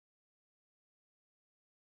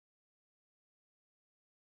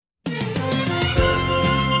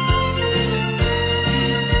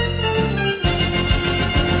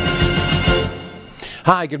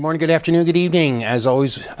Hi, good morning, good afternoon, good evening. As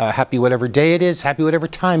always, happy whatever day it is, happy whatever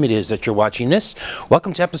time it is that you're watching this.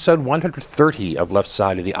 Welcome to episode 130 of Left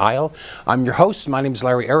Side of the Aisle. I'm your host. My name is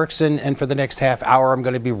Larry Erickson, and for the next half hour, I'm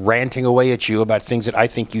going to be ranting away at you about things that I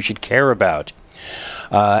think you should care about.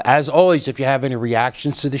 As always, if you have any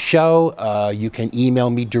reactions to the show, you can email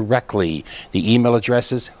me directly. The email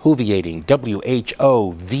address is whoviating, WHOVIATING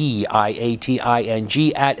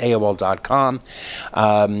at AOL.com.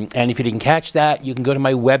 And if you didn't catch that, you can go to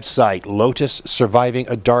my website, Lotus Surviving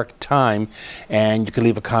a Dark Time, and you can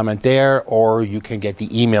leave a comment there, or you can get the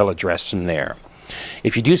email address from there.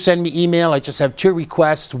 If you do send me email, I just have two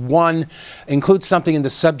requests. One, include something in the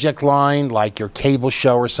subject line, like your cable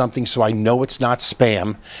show or something, so I know it's not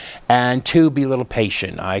spam. And two, be a little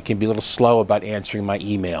patient. I can be a little slow about answering my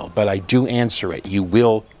email, but I do answer it. You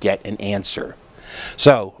will get an answer.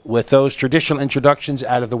 So, with those traditional introductions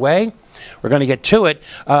out of the way, we're going to get to it.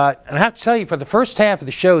 And I have to tell you, for the first half of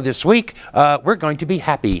the show this week, we're going to be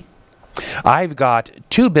happy. I've got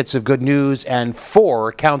 2 bits of good news and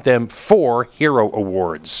 4, count them, 4 hero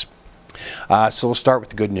awards. So we'll start with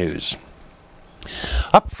the good news.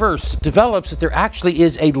 Up first, develops that there actually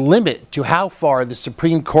is a limit to how far the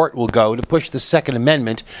Supreme Court will go to push the Second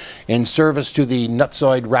Amendment in service to the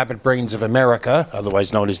nutsoid rabbit brains of America,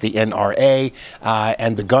 otherwise known as the NRA,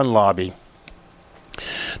 and the gun lobby.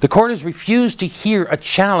 The court has refused to hear a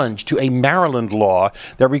challenge to a Maryland law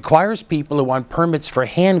that requires people who want permits for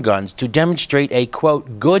handguns to demonstrate a,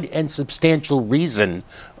 quote, good and substantial reason,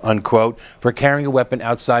 unquote, for carrying a weapon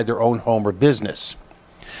outside their own home or business.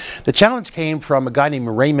 The challenge came from a guy named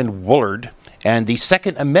Raymond Woolard and the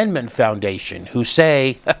Second Amendment Foundation, who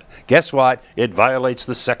say, guess what, it violates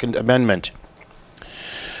the Second Amendment.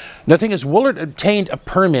 Now, the thing is, Woolard obtained a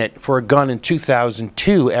permit for a gun in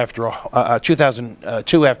 2002 after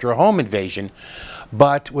a home invasion,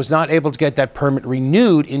 but was not able to get that permit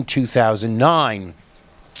renewed in 2009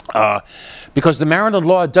 because the Maryland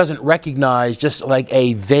law doesn't recognize just like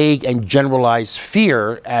a vague and generalized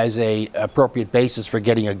fear as an appropriate basis for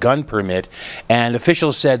getting a gun permit, and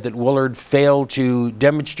officials said that Woolard failed to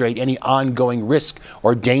demonstrate any ongoing risk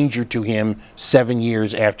or danger to him 7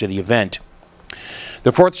 years after the event.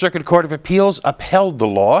 The Fourth Circuit Court of Appeals upheld the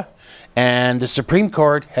law, and the Supreme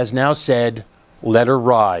Court has now said, let her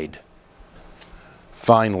ride.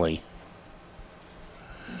 Finally.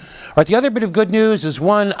 All right, the other bit of good news is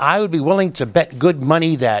one I would be willing to bet good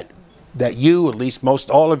money that you, at least most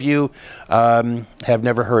all of you, have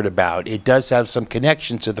never heard about. It does have some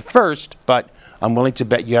connection to the first, but I'm willing to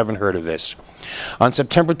bet you haven't heard of this. On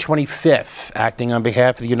September 25th, acting on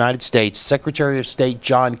behalf of the United States, Secretary of State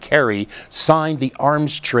John Kerry signed the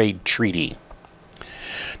Arms Trade Treaty.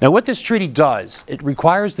 Now, what this treaty does, it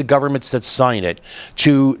requires the governments that sign it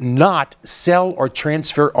to not sell or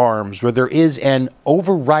transfer arms where there is an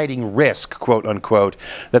overriding risk, quote unquote,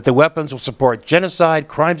 that the weapons will support genocide,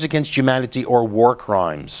 crimes against humanity, or war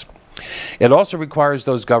crimes. It also requires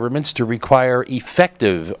those governments to require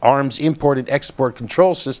effective arms import and export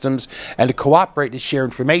control systems and to cooperate to share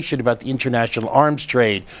information about the international arms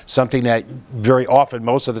trade, something that very often,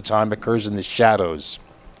 most of the time, occurs in the shadows.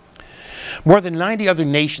 More than 90 other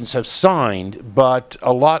nations have signed, but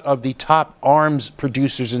a lot of the top arms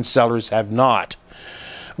producers and sellers have not,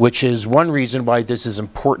 which is one reason why this is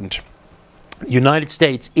important. The United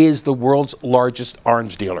States is the world's largest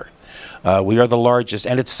arms dealer. We are the largest,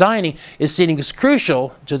 and its signing is seen as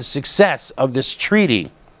crucial to the success of this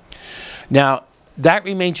treaty. Now, that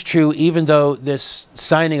remains true even though this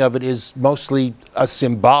signing of it is mostly a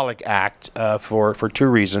symbolic act for 2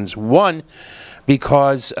 reasons. One,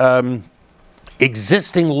 because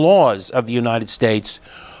existing laws of the United States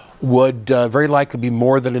would very likely be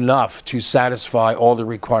more than enough to satisfy all the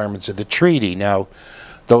requirements of the treaty. Now,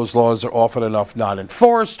 those laws are often enough not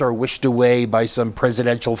enforced or wished away by some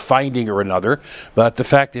presidential finding or another, but the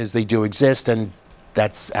fact is they do exist, and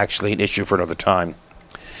that's actually an issue for another time.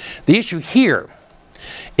 The issue here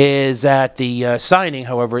is that the signing,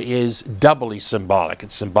 however, is doubly symbolic.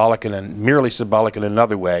 It's symbolic and merely symbolic in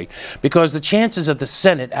another way, because the chances of the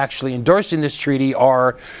Senate actually endorsing this treaty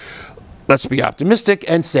are, let's be optimistic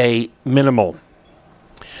and say, minimal.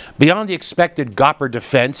 Beyond the expected Gopper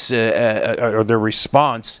defense, or their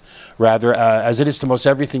response, rather, as it is to most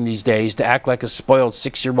everything these days, to act like a spoiled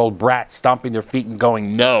 6-year-old brat stomping their feet and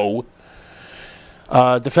going, no.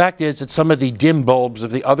 The fact is that some of the dim bulbs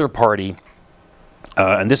of the other party,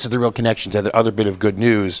 and this is the real connection to the other bit of good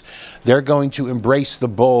news, they're going to embrace the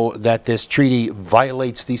bull that this treaty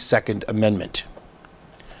violates the Second Amendment.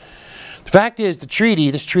 The The fact is,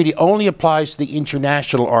 this treaty only applies to the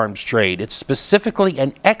international arms trade. It specifically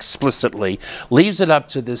and explicitly leaves it up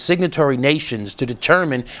to the signatory nations to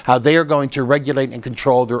determine how they are going to regulate and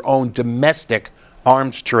control their own domestic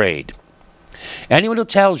arms trade. Anyone who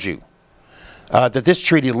tells you that this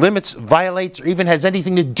treaty limits, violates, or even has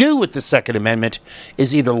anything to do with the Second Amendment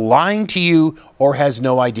is either lying to you or has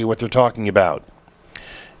no idea what they're talking about.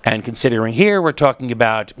 And considering here we're talking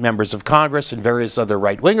about members of Congress and various other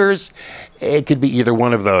right-wingers, it could be either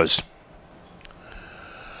one of those.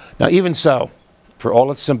 Now, even so, for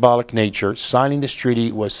all its symbolic nature, signing this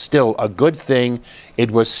treaty was still a good thing. It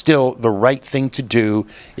was still the right thing to do.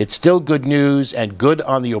 It's still good news and good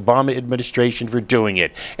on the Obama administration for doing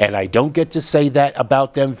it. And I don't get to say that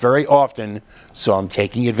about them very often, so I'm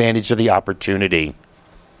taking advantage of the opportunity.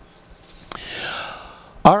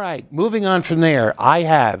 All right, moving on from there, I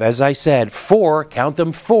have, as I said, count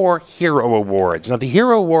them, four Hero Awards. Now, the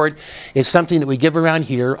Hero Award is something that we give around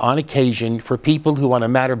here on occasion for people who, on a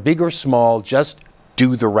matter big or small, just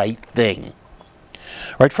do the right thing.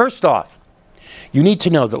 All right, first off, you need to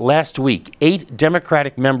know that last week, 8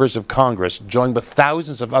 Democratic members of Congress joined with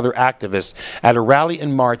thousands of other activists at a rally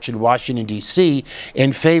and march in Washington, D.C.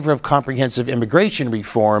 in favor of comprehensive immigration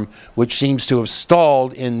reform, which seems to have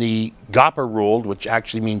stalled in the GOPA-ruled, which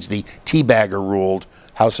actually means the teabagger-ruled,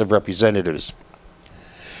 House of Representatives.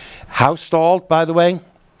 How stalled, by the way?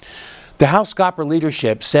 The House GOPA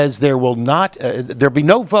leadership says there will not, there'll be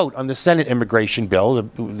no vote on the Senate immigration bill,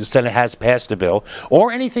 the Senate has passed a bill,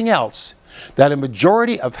 or anything else that a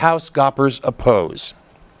majority of House GOPers oppose.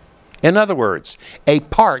 In other words, a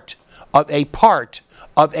part of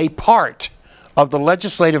the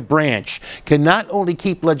legislative branch can not only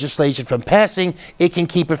keep legislation from passing, it can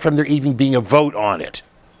keep it from there even being a vote on it.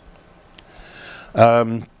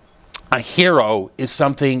 A hero is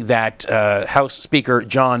something that House Speaker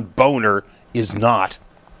John Boehner is not.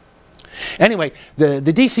 Anyway, the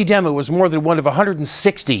D.C. demo was more than one of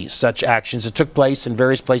 160 such actions that took place in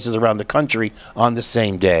various places around the country on the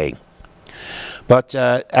same day. But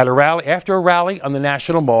at a rally, after a rally on the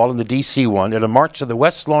National Mall in the D.C. one, at a march to the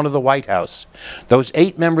West Lawn of the White House, those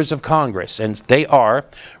 8 members of Congress, and they are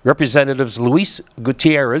Representatives Luis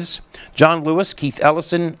Gutierrez, John Lewis, Keith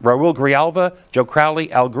Ellison, Raul Grijalva, Joe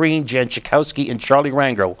Crowley, Al Green, Jan Schakowsky, and Charlie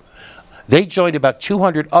Rangel. They joined about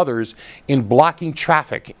 200 others in blocking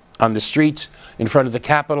traffic on the streets in front of the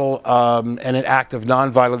Capitol and an act of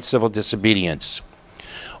nonviolent civil disobedience.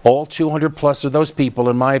 All 200 plus of those people,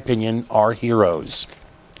 in my opinion, are heroes.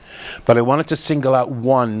 But I wanted to single out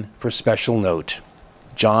one for special note,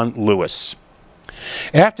 John Lewis.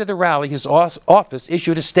 After the rally, his office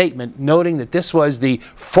issued a statement noting that this was the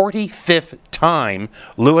 45th time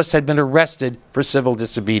Lewis had been arrested for civil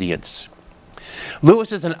disobedience.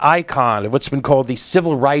 Lewis is an icon of what's been called the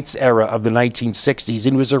civil rights era of the 1960s,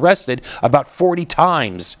 and was arrested about 40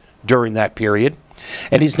 times during that period.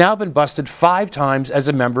 And he's now been busted 5 times as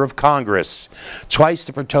a member of Congress. Twice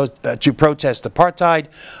to protest apartheid,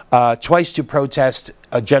 twice to protest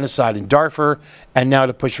a genocide in Darfur, and now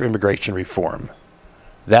to push for immigration reform.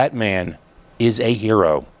 That man is a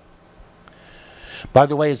hero. By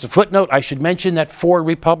the way, as a footnote, I should mention that 4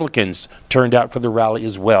 Republicans turned out for the rally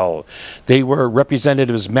as well. They were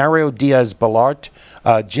Representatives Mario Diaz-Balart,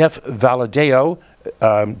 David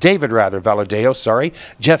Valadao,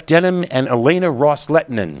 Jeff Denham, and Elena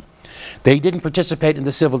Ross-Lettinen. They didn't participate in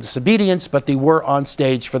the civil disobedience, but they were on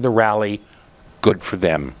stage for the rally. Good for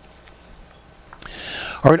them.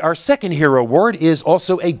 All right, our second hero award is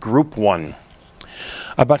also a group one.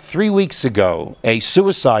 About 3 weeks ago, a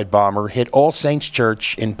suicide bomber hit All Saints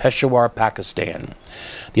Church in Peshawar, Pakistan.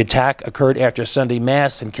 The attack occurred after Sunday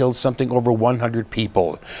Mass and killed something over 100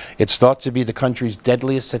 people. It's thought to be the country's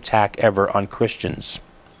deadliest attack ever on Christians.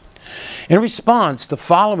 In response, the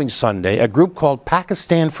following Sunday, a group called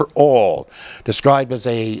Pakistan for All described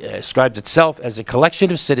itself as a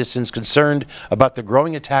collection of citizens concerned about the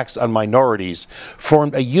growing attacks on minorities,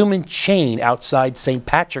 formed a human chain outside St.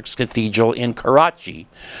 Patrick's Cathedral in Karachi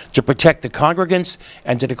to protect the congregants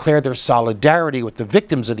and to declare their solidarity with the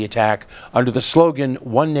victims of the attack under the slogan,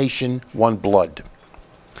 "One Nation, One Blood."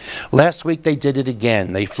 Last week they did it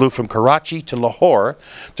again. They flew from Karachi to Lahore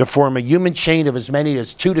to form a human chain of as many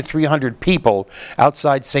as 200 to 300 people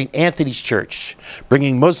outside St. Anthony's Church,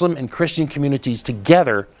 bringing Muslim and Christian communities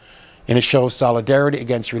together in a show of solidarity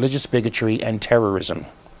against religious bigotry and terrorism.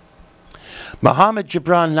 Mohammed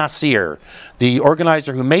Gibran Nasir, the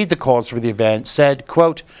organizer who made the calls for the event, said,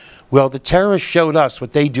 quote, "Well, the terrorists showed us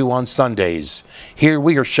what they do on Sundays. Here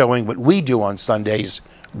we are showing what we do on Sundays.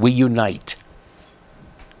 We unite."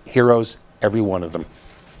 Heroes, every one of them.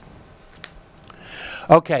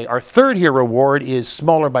 Okay, our third hero award is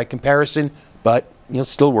smaller by comparison, but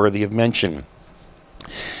still worthy of mention.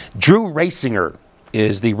 Drew Reisinger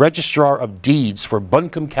is the Registrar of Deeds for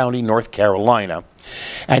Buncombe County, North Carolina,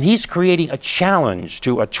 and he's creating a challenge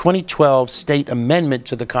to a 2012 state amendment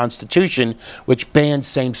to the Constitution which bans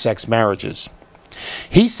same-sex marriages.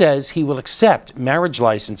 He says he will accept marriage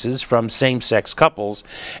licenses from same-sex couples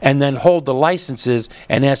and then hold the licenses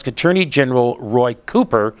and ask Attorney General Roy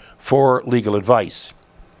Cooper for legal advice.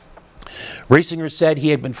 Reisinger said he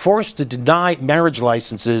had been forced to deny marriage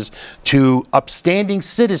licenses to upstanding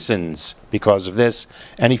citizens because of this,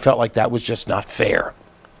 and he felt like that was just not fair.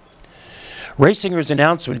 Reisinger's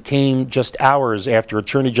announcement came just hours after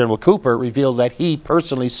Attorney General Cooper revealed that he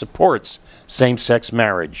personally supports same-sex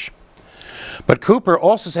marriage. But Cooper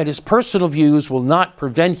also said his personal views will not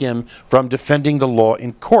prevent him from defending the law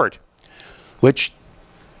in court, which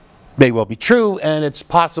may well be true, and it's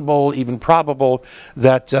possible, even probable,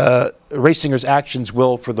 that Reisinger's actions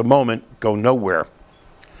will, for the moment, go nowhere.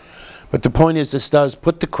 But the point is, this does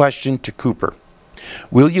put the question to Cooper.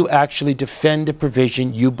 Will you actually defend a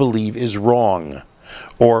provision you believe is wrong?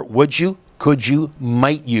 Or would you, could you,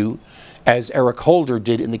 might you, as Eric Holder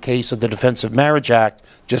did in the case of the Defense of Marriage Act,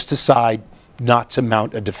 just decide not to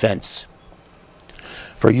mount a defense?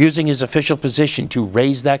 For using his official position to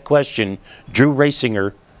raise that question, Drew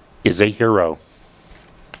Reisinger is a hero.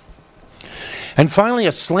 And finally,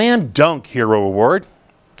 a slam dunk hero award.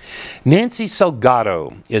 Nancy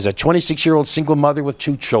Salgado is a 26-year-old single mother with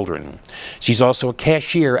 2 children. She's also a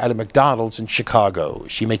cashier at a McDonald's in Chicago.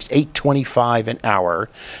 She makes $8.25 an hour.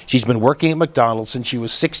 She's been working at McDonald's since she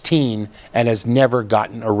was 16 and has never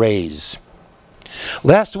gotten a raise.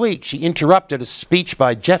 Last week, she interrupted a speech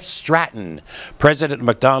by Jeff Stratton, president of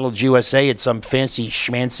McDonald's USA, at some fancy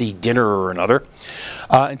schmancy dinner or another,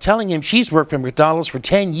 and telling him she's worked for McDonald's for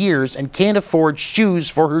 10 years and can't afford shoes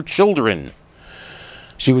for her children.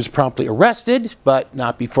 She was promptly arrested, but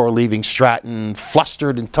not before leaving Stratton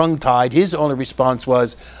flustered and tongue-tied. His only response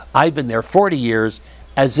was, "I've been there 40 years,"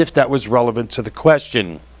 as if that was relevant to the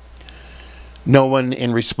question. No one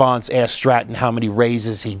in response asked Stratton how many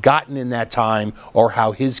raises he'd gotten in that time or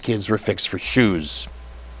how his kids were fixed for shoes.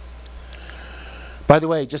 By the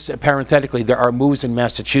way, just parenthetically, there are moves in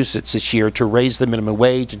Massachusetts this year to raise the minimum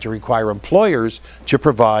wage and to require employers to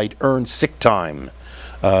provide earned sick time.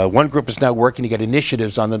 One group is now working to get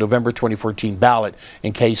initiatives on the November 2014 ballot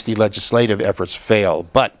in case the legislative efforts fail.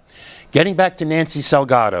 But getting back to Nancy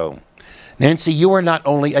Salgado. Nancy, you are not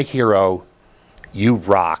only a hero, you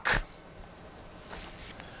rock.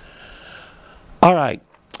 All right,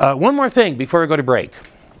 one more thing before we go to break.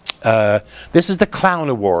 This is the Clown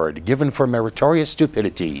Award, given for meritorious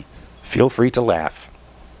stupidity. Feel free to laugh.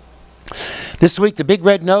 This week, the Big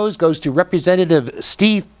Red Nose goes to Representative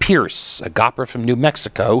Steve Pearce, a gopper from New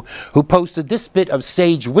Mexico, who posted this bit of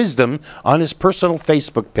sage wisdom on his personal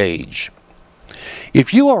Facebook page.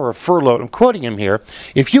 If you are a furloughed, I'm quoting him here,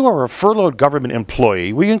 if you are a furloughed government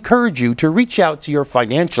employee, we encourage you to reach out to your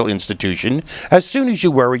financial institution as soon as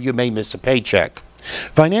you worry you may miss a paycheck.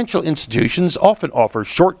 Financial institutions often offer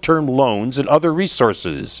short-term loans and other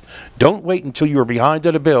resources. Don't wait until you are behind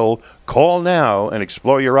on a bill. Call now and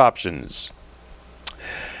explore your options.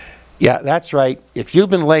 Yeah, that's right. If you've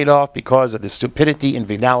been laid off because of the stupidity and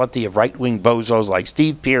venality of right-wing bozos like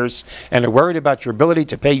Steve Pearce and are worried about your ability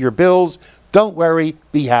to pay your bills, don't worry,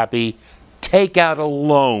 be happy. Take out a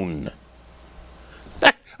loan.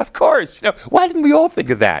 Of course. Why didn't we all think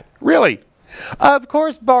of that? Really? Of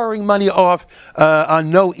course, borrowing money off on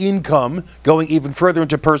no income, going even further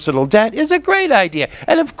into personal debt, is a great idea.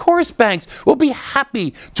 And of course, banks will be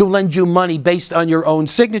happy to lend you money based on your own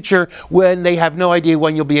signature when they have no idea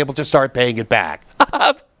when you'll be able to start paying it back.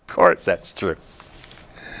 Of course, that's true.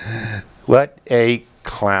 What a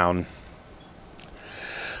clown.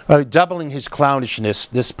 Doubling his clownishness,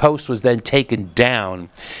 this post was then taken down,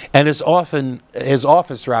 and his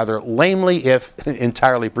office lamely, if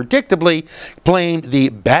entirely predictably, blamed the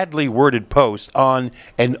badly worded post on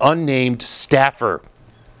an unnamed staffer.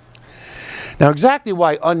 Now, exactly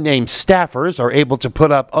why unnamed staffers are able to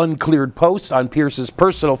put up uncleared posts on Pearce's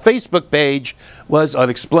personal Facebook page was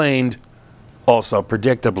unexplained, also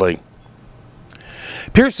predictably.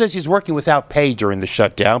 Pearce says he's working without pay during the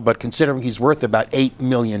shutdown, but considering he's worth about $8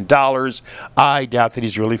 million, I doubt that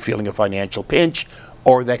he's really feeling a financial pinch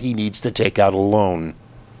or that he needs to take out a loan.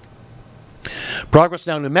 Progress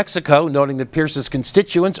Now New Mexico, noting that Pearce's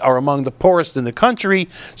constituents are among the poorest in the country,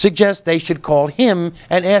 suggests they should call him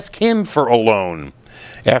and ask him for a loan.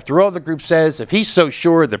 After all, the group says if he's so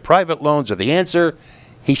sure that private loans are the answer,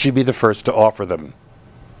 he should be the first to offer them.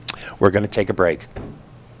 We're going to take a break.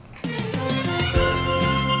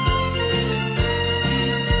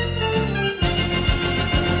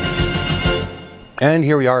 And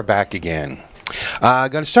here we are back again.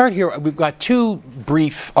 Going to start here. We've got two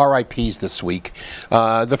brief RIPs this week.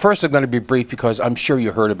 The first I'm going to be brief because I'm sure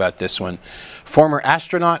you heard about this one. Former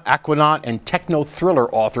astronaut, aquanaut, and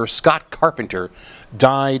techno-thriller author Scott Carpenter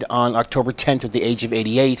died on October 10th at the age of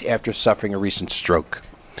 88 after suffering a recent stroke.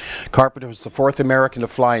 Carpenter was the fourth American to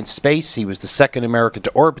fly in space. He was the second American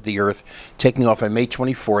to orbit the Earth, taking off on May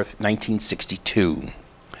 24th, 1962.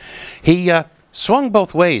 He swung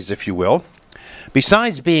both ways, if you will.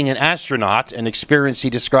 Besides being an astronaut, an experience he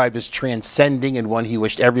described as transcending and one he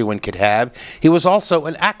wished everyone could have, he was also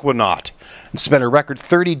an aquanaut and spent a record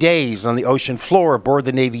 30 days on the ocean floor aboard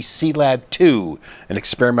the Navy's Sea Lab 2, an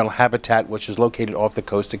experimental habitat which is located off the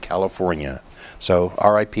coast of California. So,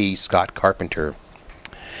 R.I.P. Scott Carpenter.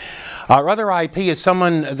 Our other IP is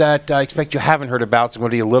someone that I expect you haven't heard about, so I'm going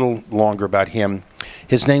to be a little longer about him.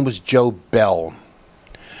 His name was Joe Bell.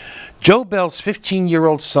 Joe Bell's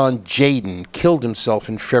 15-year-old son, Jaden, killed himself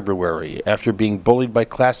in February after being bullied by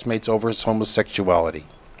classmates over his homosexuality.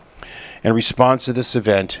 In response to this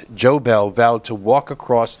event, Joe Bell vowed to walk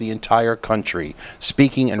across the entire country,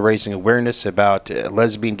 speaking and raising awareness about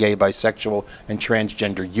lesbian, gay, bisexual, and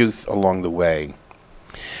transgender youth along the way.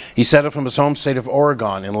 He set out from his home state of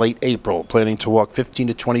Oregon in late April, planning to walk 15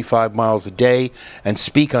 to 25 miles a day and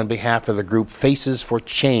speak on behalf of the group Faces for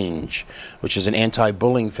Change, which is an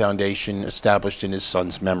anti-bullying foundation established in his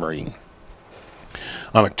son's memory.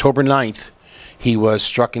 On October 9th, he was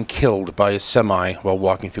struck and killed by a semi while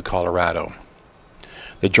walking through Colorado.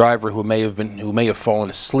 The driver, who may have fallen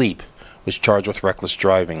asleep, was charged with reckless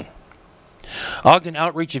driving. Ogden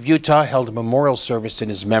Outreach of Utah held a memorial service in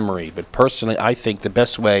his memory, but personally I think the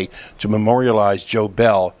best way to memorialize Joe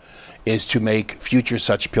Bell is to make future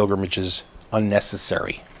such pilgrimages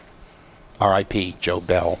unnecessary. R.I.P. Joe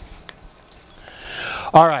Bell.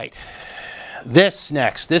 All right, this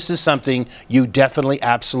next. This is something you definitely,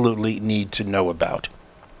 absolutely need to know about.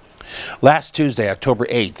 Last Tuesday, October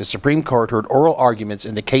 8th, the Supreme Court heard oral arguments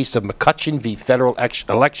in the case of McCutcheon v. Federal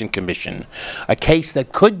Election Commission, a case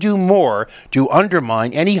that could do more to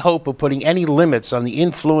undermine any hope of putting any limits on the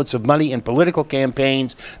influence of money in political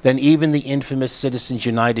campaigns than even the infamous Citizens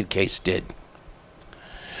United case did.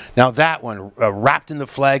 Now that one, wrapped in the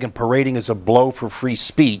flag and parading as a blow for free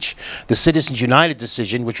speech, the Citizens United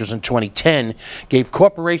decision, which was in 2010, gave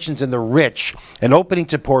corporations and the rich an opening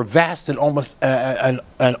to pour vast and almost and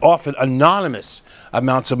often anonymous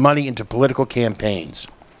amounts of money into political campaigns.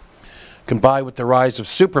 Combined with the rise of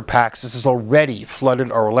super PACs, this has already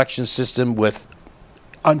flooded our election system with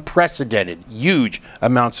unprecedented, huge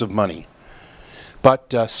amounts of money.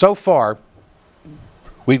 But so far,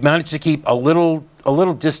 we've managed to keep a little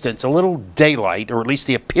distance, a little daylight, or at least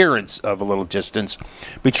the appearance of a little distance,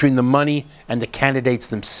 between the money and the candidates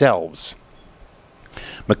themselves.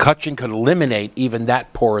 McCutcheon could eliminate even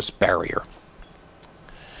that porous barrier.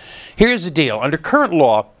 Here's the deal. Under current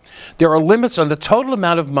law, there are limits on the total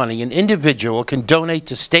amount of money an individual can donate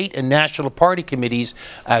to state and national party committees,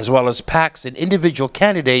 as well as PACs and individual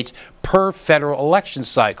candidates per federal election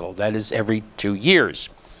cycle, that is every 2 years.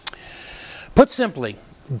 Put simply,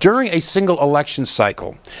 during a single election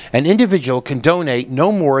cycle, an individual can donate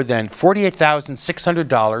no more than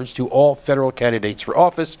 $48,600 to all federal candidates for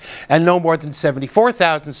office and no more than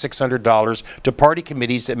 $74,600 to party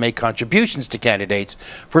committees that make contributions to candidates,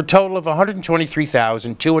 for a total of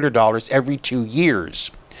 $123,200 every 2 years.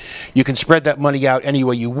 You can spread that money out any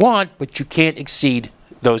way you want, but you can't exceed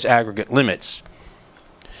those aggregate limits.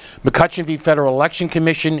 McCutcheon v. Federal Election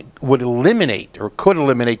Commission would eliminate, or could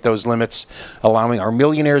eliminate, those limits, allowing our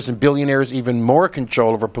millionaires and billionaires even more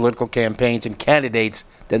control over political campaigns and candidates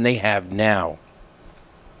than they have now.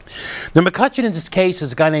 The McCutcheon in this case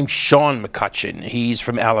is a guy named Sean McCutcheon. He's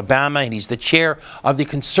from Alabama, and he's the chair of the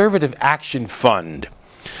Conservative Action Fund.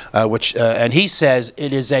 And he says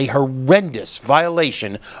it is a horrendous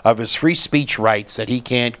violation of his free speech rights that he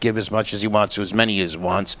can't give as much as he wants to as many as he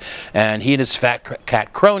wants, and he and his fat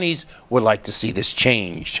cat cronies would like to see this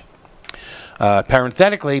changed.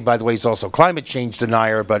 Parenthetically, by the way, he's also a climate change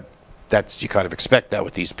denier, but you kind of expect that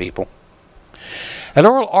with these people. At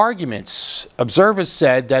oral arguments, observers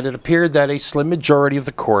said that it appeared that a slim majority of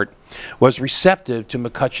the court was receptive to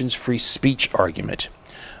McCutcheon's free speech argument.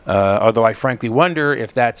 Although I frankly wonder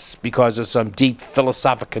if that's because of some deep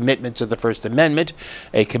philosophical commitment to the First Amendment,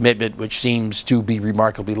 a commitment which seems to be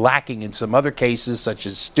remarkably lacking in some other cases, such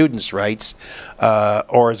as students' rights,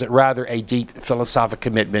 or is it rather a deep philosophical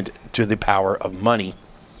commitment to the power of money?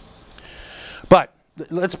 But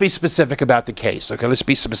let's be specific about the case, okay? Let's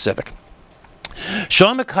be specific.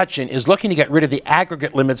 Sean McCutcheon is looking to get rid of the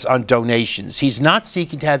aggregate limits on donations. He's not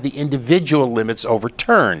seeking to have the individual limits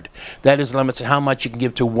overturned. That is, limits on how much you can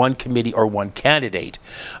give to one committee or one candidate,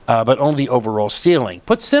 but only the overall ceiling.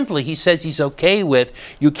 Put simply, he says he's okay with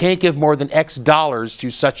you can't give more than X dollars to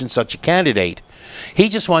such and such a candidate. He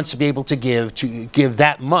just wants to be able to give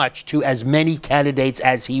that much to as many candidates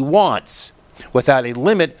as he wants, without a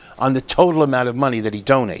limit on the total amount of money that he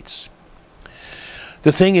donates.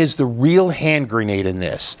 The thing is, the real hand grenade in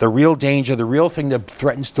this, the real danger, the real thing that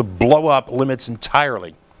threatens to blow up limits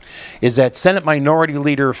entirely, is that Senate Minority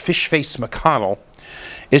Leader Fishface McConnell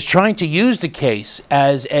is trying to use the case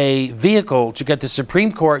as a vehicle to get the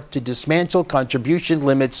Supreme Court to dismantle contribution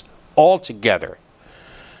limits altogether,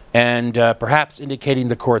 and perhaps indicating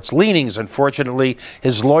the court's leanings. Unfortunately,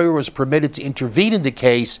 his lawyer was permitted to intervene in the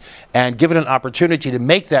case and given an opportunity to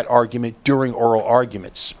make that argument during oral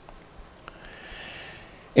arguments.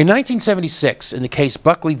 In 1976, in the case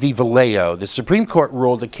Buckley v. Vallejo, the Supreme Court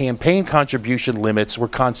ruled that campaign contribution limits were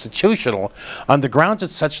constitutional on the grounds that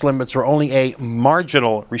such limits were only a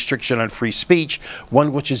marginal restriction on free speech,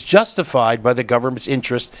 one which is justified by the government's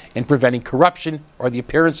interest in preventing corruption or the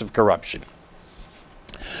appearance of corruption.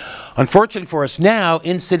 Unfortunately for us now,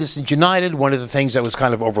 in Citizens United, one of the things that was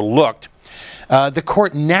kind of overlooked, the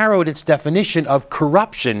court narrowed its definition of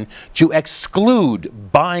corruption to exclude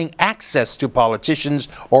buying access to politicians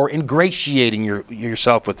or ingratiating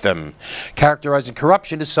yourself with them, characterizing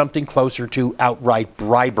corruption as something closer to outright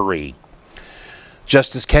bribery.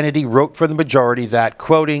 Justice Kennedy wrote for the majority that,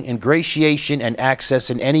 quoting, ingratiation and access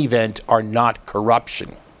in any event are not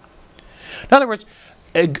corruption. In other words,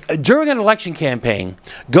 during an election campaign,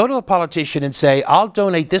 go to a politician and say, I'll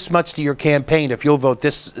donate this much to your campaign if you'll vote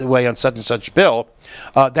this way on such and such bill.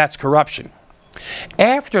 That's corruption.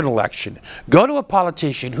 After an election, go to a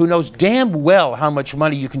politician who knows damn well how much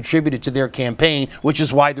money you contributed to their campaign, which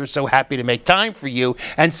is why they're so happy to make time for you,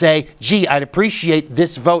 and say, gee, I'd appreciate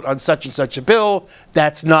this vote on such and such a bill.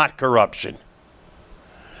 That's not corruption.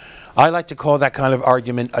 I like to call that kind of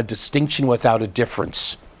argument a distinction without a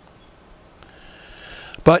difference.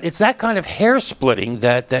 But it's that kind of hair-splitting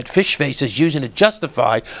that Fishface is using to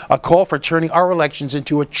justify a call for turning our elections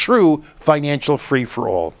into a true financial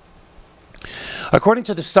free-for-all. According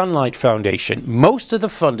to the Sunlight Foundation, most of the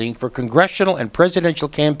funding for congressional and presidential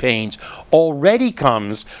campaigns already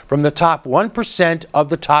comes from the top 1% of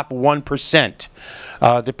the top 1%,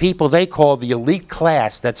 the people they call the elite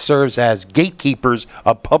class that serves as gatekeepers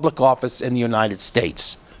of public office in the United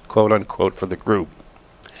States, quote-unquote, for the group.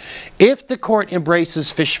 If the court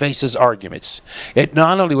embraces Fishface's arguments, it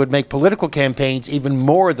not only would make political campaigns even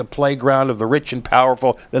more the playground of the rich and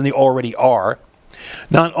powerful than they already are,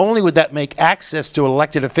 not only would that make access to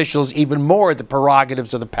elected officials even more the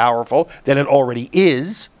prerogatives of the powerful than it already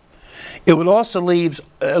is, it would also leave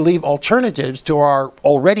alternatives to our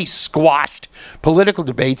already squashed political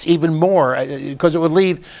debates even more, because it would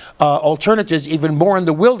leave alternatives even more in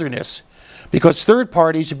the wilderness, because third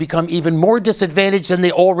parties have become even more disadvantaged than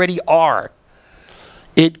they already are.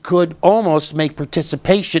 It could almost make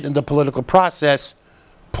participation in the political process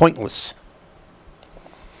pointless.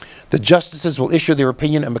 The justices will issue their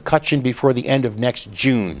opinion on McCutcheon before the end of next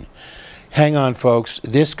June. Hang on, folks.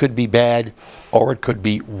 This could be bad, or it could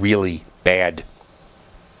be really bad.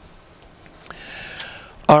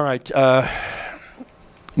 All right.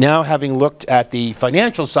 Now, having looked at the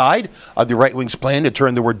financial side of the right-wing's plan to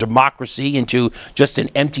turn the word democracy into just an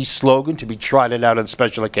empty slogan to be trotted out on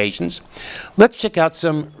special occasions, let's check out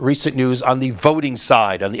some recent news on the voting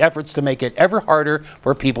side, on the efforts to make it ever harder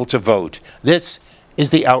for people to vote. This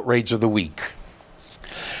is the outrage of the week.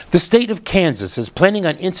 The state of Kansas is planning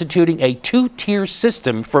on instituting a two-tier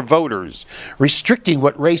system for voters, restricting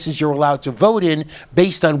what races you're allowed to vote in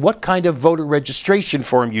based on what kind of voter registration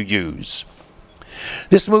form you use.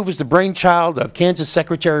 This move is the brainchild of Kansas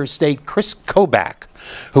Secretary of State Chris Kobach,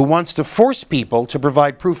 who wants to force people to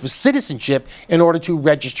provide proof of citizenship in order to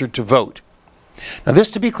register to vote. Now,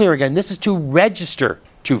 this, to be clear again, this is to register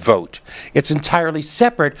to vote. It's entirely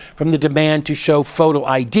separate from the demand to show photo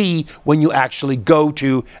ID when you actually go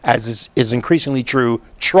to, as is increasingly true,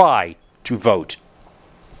 try to vote.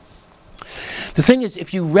 The thing is,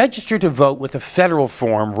 if you register to vote with a federal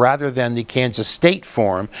form rather than the Kansas state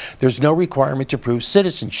form, there's no requirement to prove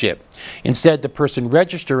citizenship. Instead, the person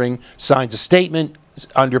registering signs a statement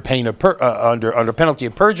under penalty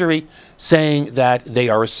of perjury saying that they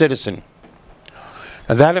are a citizen.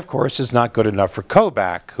 Now, that, of course, is not good enough for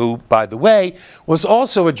Kobach, who, by the way, was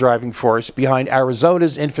also a driving force behind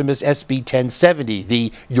Arizona's infamous SB 1070,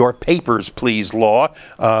 the Your Papers, Please law,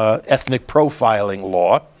 ethnic profiling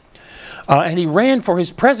law. And he ran for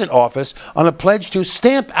his present office on a pledge to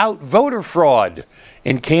stamp out voter fraud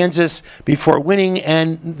in Kansas before winning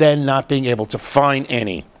and then not being able to find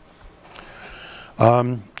any.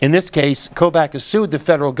 In this case, Kobach has sued the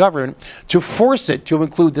federal government to force it to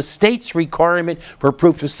include the state's requirement for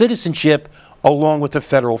proof of citizenship along with the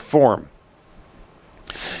federal form.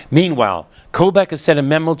 Meanwhile, Kobach has sent a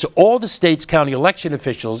memo to all the state's county election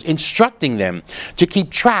officials instructing them to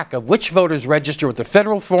keep track of which voters register with the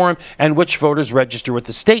federal form and which voters register with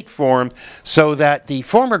the state form, so that the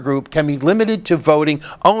former group can be limited to voting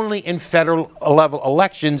only in federal level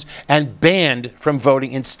elections and banned from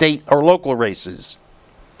voting in state or local races.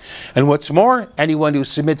 And what's more, anyone who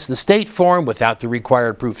submits the state form without the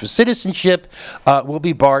required proof of citizenship will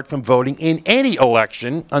be barred from voting in any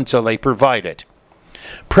election until they provide it.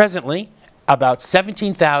 Presently, about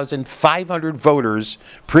 17,500 voters,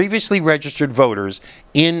 previously registered voters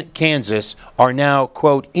in Kansas, are now,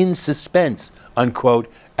 quote, in suspense,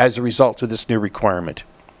 unquote, as a result of this new requirement.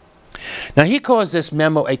 Now, he calls this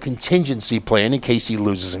memo a contingency plan in case he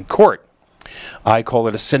loses in court. I call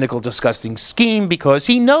it a cynical, disgusting scheme because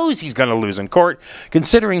he knows he's going to lose in court,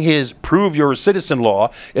 considering his Prove You're a Citizen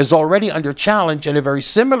law is already under challenge, and a very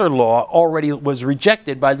similar law already was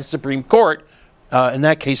rejected by the Supreme Court, in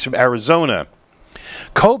that case from Arizona.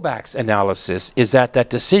 Kobach's analysis is that that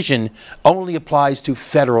decision only applies to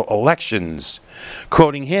federal elections.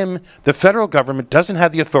 Quoting him, the federal government doesn't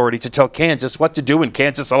have the authority to tell Kansas what to do in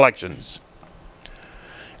Kansas elections.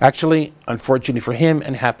 Actually, unfortunately for him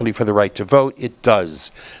and happily for the right to vote, it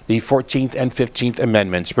does. The 14th and 15th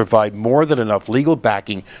Amendments provide more than enough legal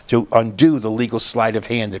backing to undo the legal sleight of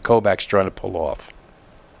hand that Kobach's trying to pull off.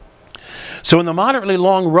 So in the moderately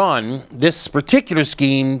long run, this particular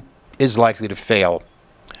scheme is likely to fail.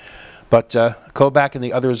 But Kobach and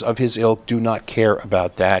the others of his ilk do not care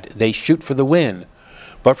about that. They shoot for the win.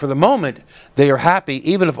 But for the moment, they are happy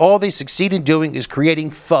even if all they succeed in doing is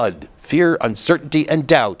creating FUD, fear, uncertainty, and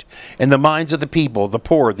doubt in the minds of the people, the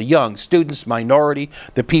poor, the young, students, minority,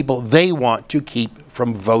 the people they want to keep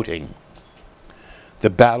from voting. The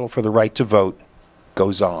battle for the right to vote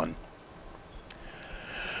goes on.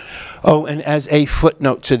 Oh, and as a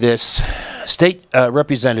footnote to this,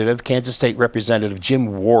 Kansas State Representative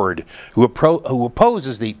Jim Ward, who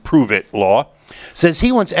opposes the Prove It law, says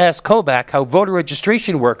he once asked Kobach how voter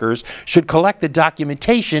registration workers should collect the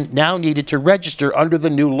documentation now needed to register under the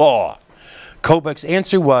new law. Kobach's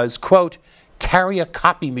answer was, quote, carry a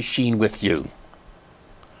copy machine with you,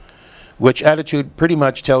 which attitude pretty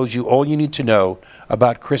much tells you all you need to know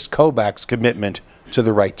about Chris Kobach's commitment to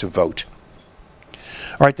the right to vote.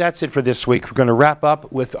 All right, that's it for this week. We're going to wrap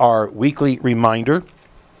up with our weekly reminder.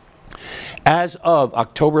 As of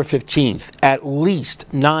October 15th, at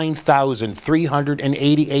least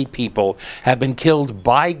 9,388 people have been killed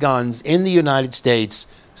by guns in the United States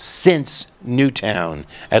since Newtown,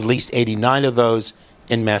 at least 89 of those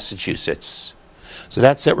in Massachusetts. So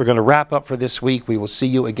that's it. We're going to wrap up for this week. We will see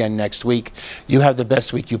you again next week. You have the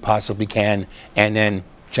best week you possibly can, and then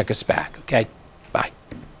check us back, okay? Bye.